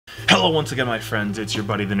Hello once again, my friends, it's your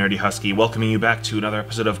buddy the Nerdy Husky, welcoming you back to another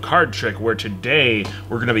episode of Card Trick, where today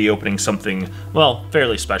we're going to be opening something, well,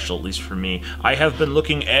 fairly special, at least for me. I have been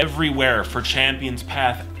looking everywhere for Champions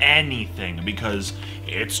Path anything, because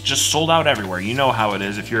it's just sold out everywhere. You know how it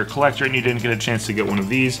is. If you're a collector and you didn't get a chance to get one of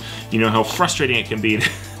these, you know how frustrating it can be.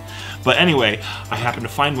 But anyway, I happened to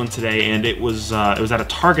find one today, and it was at a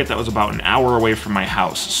Target that was about an hour away from my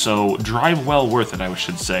house. So drive well worth it, I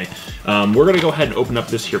should say. We're gonna go ahead and open up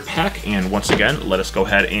this here pack, and once again, let us go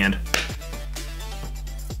ahead and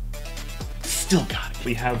still got it.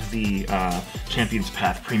 We have the Champions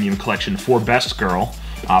Path Premium Collection for Best Girl,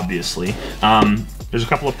 obviously. There's a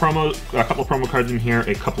couple of promo cards in here,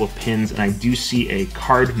 a couple of pins, and I do see a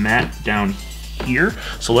card mat down here.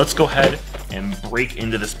 So let's go ahead and break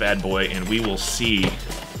into this bad boy, and we will see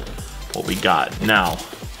what we got. Now,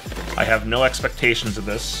 I have no expectations of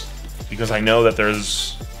this because I know that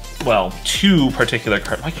there's, well, two particular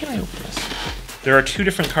cards. Why can't I open this? There are two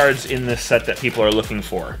different cards in this set that people are looking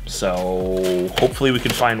for, so hopefully we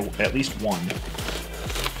can find at least one.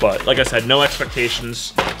 But like I said, no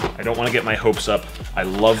expectations. I don't want to get my hopes up. I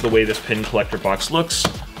love the way this pin collector box looks.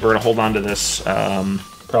 We're gonna hold on to this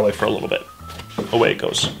probably for a little bit. Away it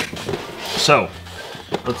goes. So,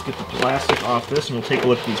 let's get the plastic off this, and we'll take a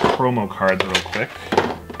look at these promo cards real quick.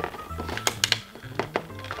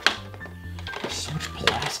 There's so much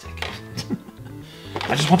plastic.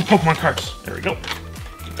 I just want the Pokemon cards. There we go.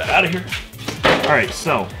 Get that out of here. Alright,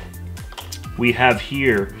 so, we have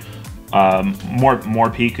here more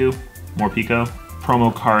Pico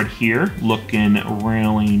promo card here, looking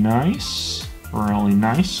really nice. Really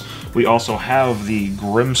nice. We also have the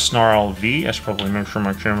Grimmsnarl V. I should probably make sure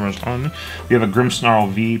my camera's on. We have a Grimmsnarl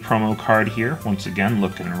V promo card here. Once again,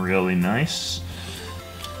 looking really nice.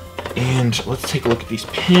 And let's take a look at these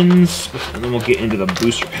pins, and then we'll get into the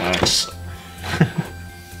booster packs.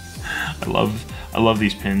 I love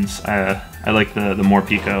these pins. I like the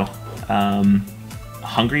Morpeko.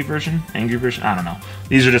 Hungry version? Angry version? I don't know.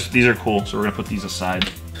 These are cool, so we're gonna put these aside.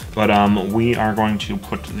 But we are going to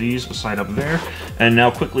put these aside up there. And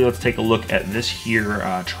now quickly, let's take a look at this here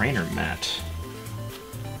trainer mat.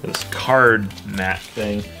 This card mat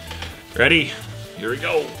thing. Ready? Here we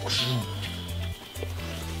go.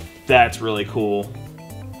 That's really cool.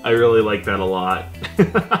 I really like that a lot.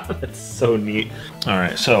 That's so neat. All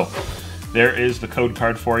right, so there is the code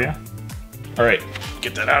card for you. All right,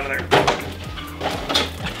 get that out of there.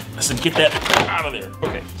 I said get that out of there.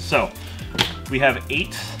 Okay, so we have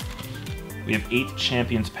eight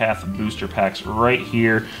Champions Path booster packs right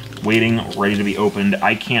here, waiting, ready to be opened.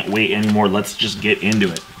 I can't wait anymore. Let's just get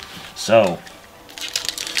into it. So,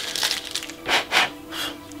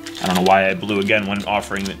 I don't know why I blew again when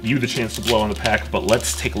offering you the chance to blow on the pack, but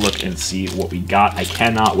let's take a look and see what we got. I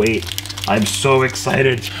cannot wait. I'm so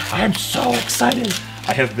excited. I'm so excited.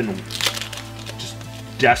 I have been just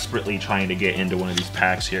desperately trying to get into one of these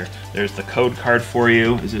packs here. There's the code card for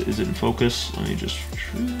you. Is it in focus? Let me just...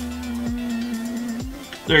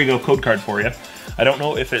 There you go, code card for you. I don't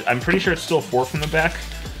know if I'm pretty sure it's still 4 from the back.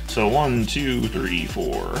 So 1, 2, 3,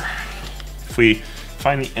 4. If we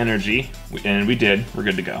find the energy, and we did, we're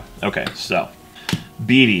good to go. Okay, so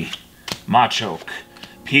Beatty, Machoke,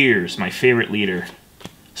 Piers, my favorite leader,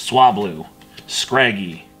 Swablu,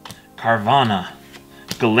 Scraggy, Carvana,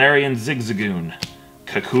 Galarian Zigzagoon,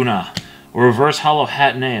 Kakuna, Reverse Holo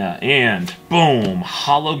Hatnea, and boom,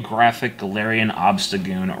 holographic Galarian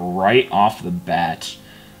Obstagoon right off the bat.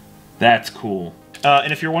 That's cool.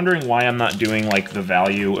 And if you're wondering why I'm not doing like the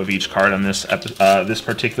value of each card on this this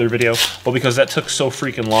particular video, well, because that took so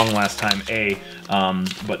freaking long last time, A,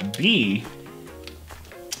 but B,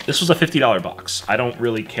 this was a $50 box. I don't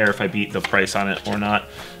really care if I beat the price on it or not.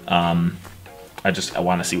 I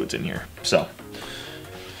want to see what's in here. So,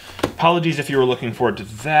 apologies if you were looking forward to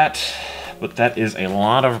that, but that is a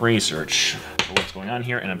lot of research for what's going on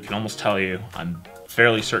here, and I can almost tell you, I'm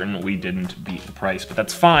fairly certain we didn't beat the price, but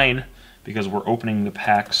that's fine, because we're opening the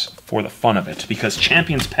packs for the fun of it, because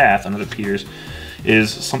Champions Path, under the Piers, is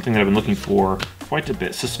something that I've been looking for quite a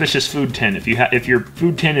bit. Suspicious food tin. If your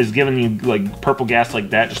food tin is giving you like purple gas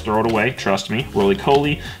like that, just throw it away, trust me.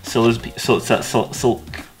 Roly-Poly,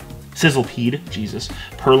 Sizzlepede, Jesus,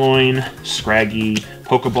 Purloin, Scraggy,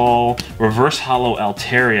 Pokeball, Reverse Holo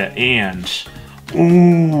Altaria, and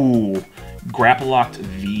ooh, Grapplocked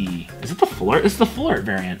V. Is it the full art? It's the full art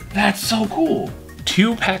variant. That's so cool.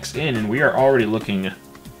 2 packs in, and we are already looking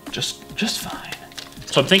just fine.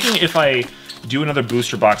 So I'm thinking if I do another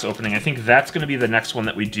booster box opening, I think that's going to be the next one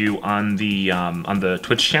that we do on the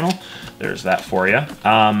Twitch channel. There's that for you.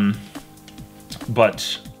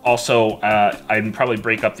 But Also, I'd probably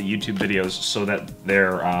break up the YouTube videos so that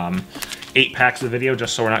they're 8 packs of video,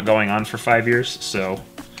 just so we're not going on for 5 years. So,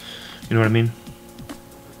 you know what I mean?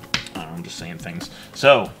 I'm just saying things.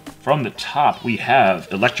 So, from the top, we have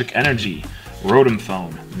Electric Energy, Rotom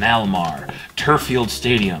Phone, Malamar, Turffield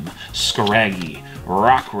Stadium, Scraggy,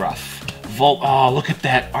 Rockruff, Volt. Oh, look at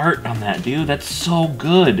that art on that, dude. That's so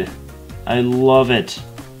good. I love it.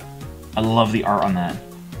 I love the art on that.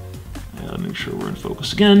 Make sure we're in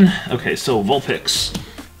focus again. Okay, so Vulpix.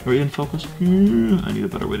 Are we in focus? I need a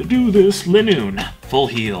better way to do this. Linoon, Full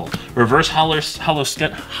Heal, Reverse Reverse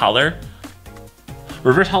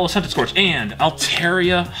Hollow Scented Scorch, and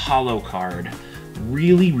Altaria Hollow card.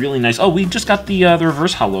 Really, really nice. Oh, we just got the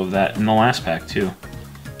Reverse Hollow of that in the last pack, too.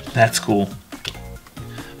 That's cool.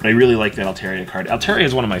 But I really like that Altaria card. Altaria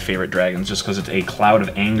is one of my favorite dragons just because it's a Cloud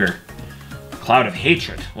of Anger. Cloud of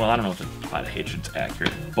Hatred. Well, I don't know if the Cloud of Hatred's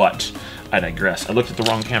accurate, but I digress. I looked at the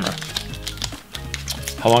wrong camera.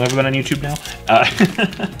 How long have I been on YouTube now?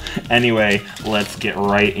 Anyway, let's get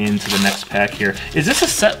right into the next pack here. Is this a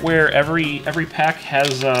set where every pack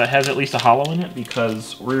has at least a holo in it?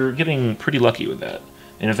 Because we're getting pretty lucky with that.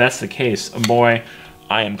 And if that's the case, boy,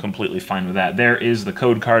 I am completely fine with that. There is the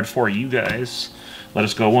code card for you guys. Let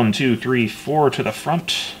us go 1, 2, 3, 4 to the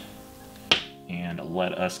front. And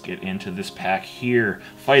let us get into this pack here.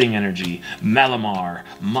 Fighting Energy, Malamar,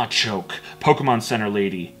 Machoke, Pokemon Center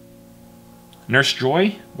Lady, Nurse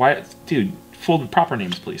Joy? Why, dude, full proper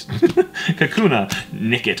names, please. Kakuna,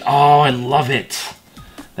 Nickit. Oh, I love it.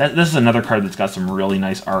 This is another card that's got some really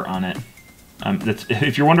nice art on it.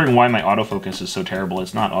 If you're wondering why my autofocus is so terrible,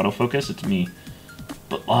 it's not autofocus, it's me.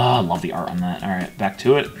 But I love the art on that. All right, back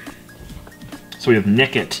to it. So we have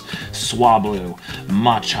Nickit, Swablu,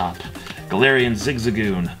 Machop, Galarian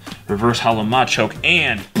Zigzagoon, Reverse Hollow Machoke,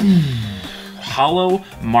 and Hollow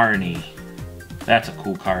Marnie. That's a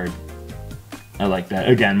cool card. I like that.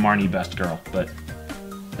 Again, Marnie best girl, but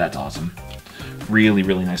that's awesome. Really,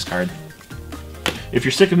 really nice card. If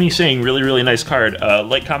you're sick of me saying really, really nice card,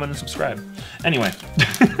 like, comment, and subscribe. Anyway,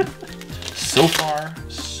 so far,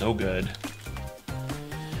 so good.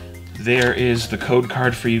 There is the code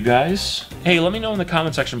card for you guys. Hey, let me know in the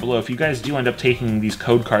comment section below if you guys do end up taking these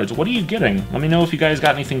code cards. What are you getting? Let me know if you guys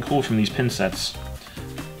got anything cool from these pin sets.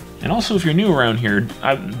 And also, if you're new around here,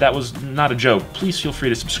 that was not a joke. Please feel free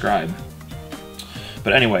to subscribe.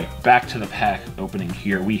 But anyway, back to the pack opening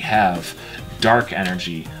here. We have Dark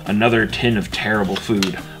Energy, another tin of terrible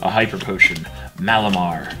food, a Hyper Potion,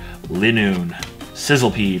 Malamar, Linoon,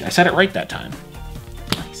 Sizzlepede. I said it right that time.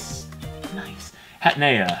 Nice, nice.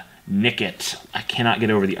 Hatnea, Nickit. I cannot get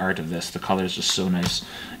over the art of this. The color is just so nice.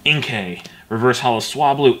 Inkay, Reverse Hollow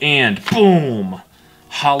Swablu, and boom!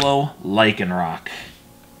 Hollow Lycanroc.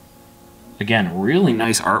 Again, really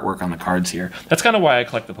nice artwork on the cards here. That's kind of why I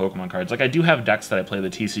collect the Pokemon cards. Like, I do have decks that I play the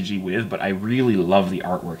TCG with, but I really love the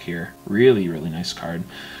artwork here. Really, really nice card.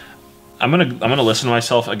 I'm gonna listen to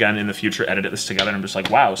myself again in the future, edit this together, and I'm just like,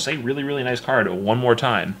 wow, say really, really nice card one more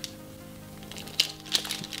time.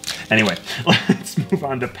 Anyway, let's move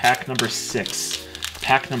on to pack number 6.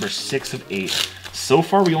 Pack number 6 of 8. So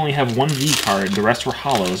far, we only have one V card. The rest were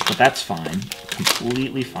holos, but that's fine.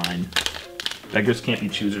 Completely fine. Beggars can't be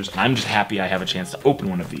choosers. I'm just happy I have a chance to open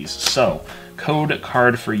one of these. So, code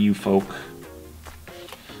card for you folk.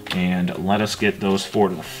 And let us get those 4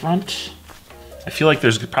 to the front. I feel like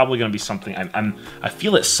there's probably going to be something. I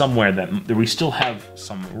feel it somewhere that we still have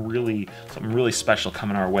something really special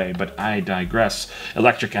coming our way. But I digress.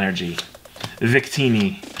 Electric Energy,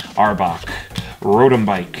 Victini, Arbok, Rotom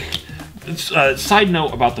Bike. Side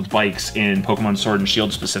note about the bikes in Pokemon Sword and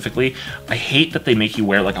Shield specifically, I hate that they make you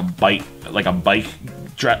wear like a bike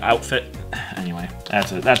outfit. Anyway,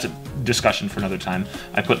 that's a discussion for another time.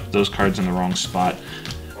 I put those cards in the wrong spot.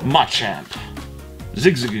 Machamp,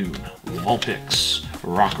 Zigzagoon, Vulpix,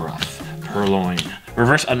 Rockruff, Purloin,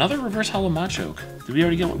 another Reverse Hollow Machoke. Did we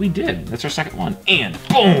already get what we did? That's our second one. And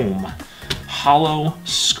boom! Hollow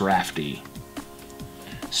Scrafty.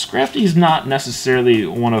 Scrafty is not necessarily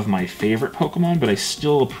one of my favorite Pokemon, but I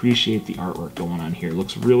still appreciate the artwork going on here. It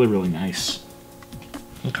looks really, really nice.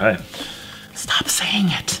 Okay. Stop saying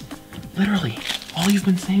it. Literally, all you've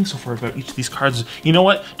been saying so far about each of these cards. You know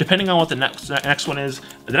what? Depending on what the next one is,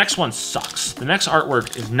 the next one sucks. The next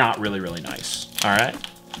artwork is not really, really nice. All right?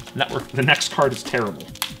 The next card is terrible.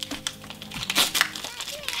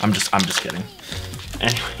 I'm just kidding.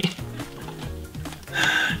 Anyway.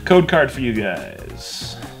 Code card for you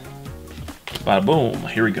guys. Bada boom.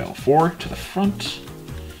 Here we go. 4 to the front.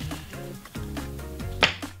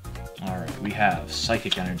 Alright, we have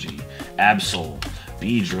Psychic Energy, Absol,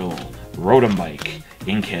 Beedrill, Rotom Bike,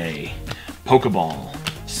 Inkay, Pokeball,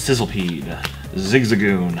 Sizzlepede,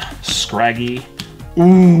 Zigzagoon, Scraggy.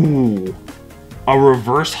 Ooh, a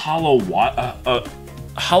reverse hollow water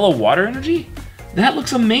energy? That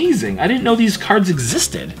looks amazing. I didn't know these cards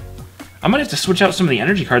existed. I might have to switch out some of the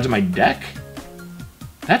energy cards in my deck.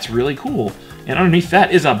 That's really cool. And underneath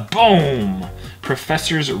that is a boom!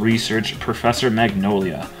 Professor's Research, Professor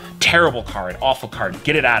Magnolia. Terrible card, awful card.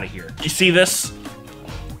 Get it out of here. You see this?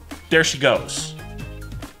 There she goes.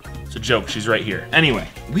 It's a joke, she's right here. Anyway,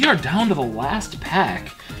 we are down to the last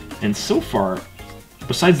pack. And so far,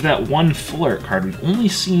 besides that one full art card, we've only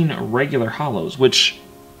seen regular hollows, which,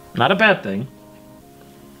 not a bad thing.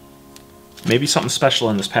 Maybe something special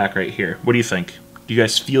in this pack right here. What do you think? Do you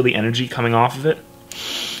guys feel the energy coming off of it?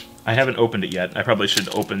 I haven't opened it yet. I probably should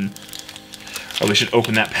open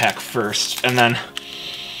that pack first. And then,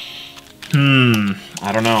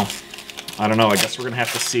 I don't know. I guess we're gonna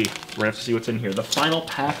have to see. We're gonna have to see what's in here. The final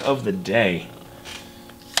pack of the day.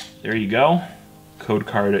 There you go. Code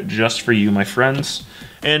card just for you, my friends.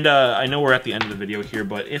 And I know we're at the end of the video here,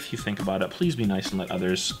 but if you think about it, please be nice and let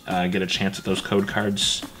others get a chance at those code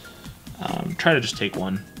cards. Try to just take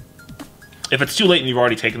one. If it's too late and you've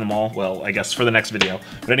already taken them all, well, I guess for the next video.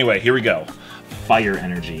 But anyway, here we go. Fire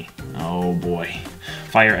Energy. Oh boy.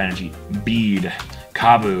 Fire Energy. Bead.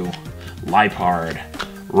 Kabu. Lipard.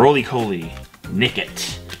 Roly-Coly.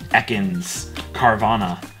 Nickit. Ekans.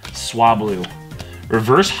 Carvana. Swablu.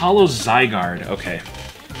 Reverse Hollow Zygarde. Okay.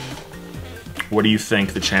 What do you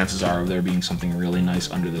think the chances are of there being something really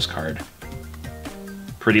nice under this card?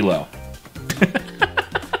 Pretty low.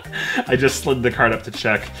 I just slid the card up to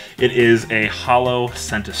check. It is a Hollow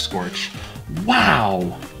Centiskorch.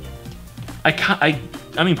 Wow! I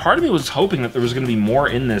mean, part of me was hoping that there was going to be more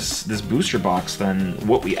in this booster box than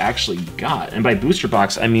what we actually got. And by booster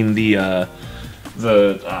box, I mean the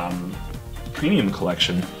premium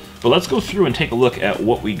collection. But let's go through and take a look at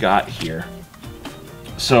what we got here.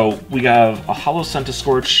 So we have a Hollow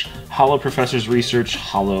Centiskorch, Hollow Professor's Research,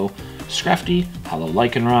 Hollow Scrafty, Hollow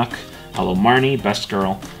Lycanroc, Hollow Marnie, Best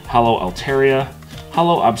Girl, Hollow Altaria,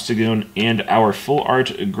 Hollow Obstagoon, and our full art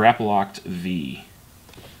Grapploct V.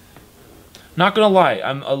 Not gonna lie,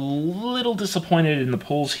 I'm a little disappointed in the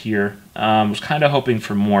pulls here. Was kind of hoping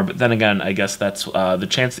for more, but then again, I guess that's the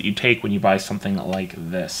chance that you take when you buy something like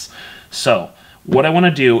this. So, what I want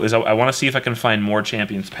to do is I want to see if I can find more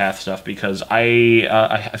Champions Path stuff, because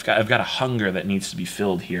I've got a hunger that needs to be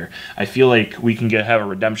filled here. I feel like we can have a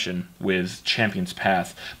redemption with Champions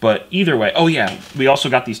Path, but either way, oh yeah, we also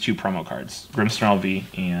got these two promo cards, Grimmsnarl V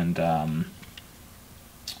and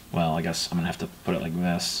well, I guess I'm gonna have to put it like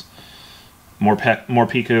this: more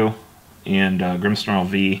Piku and Grimmsnarl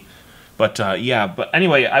V. But yeah, but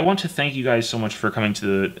anyway, I want to thank you guys so much for coming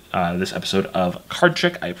to this episode of Card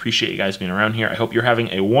Trick. I appreciate you guys being around here. I hope you're having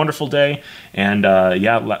a wonderful day. And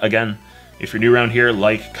yeah, again, if you're new around here,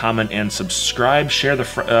 like, comment, and subscribe. Share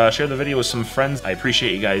the video with some friends. I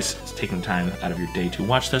appreciate you guys taking time out of your day to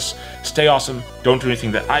watch this. Stay awesome. Don't do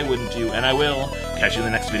anything that I wouldn't do, and I will catch you in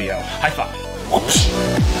the next video. High five.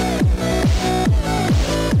 Whoops.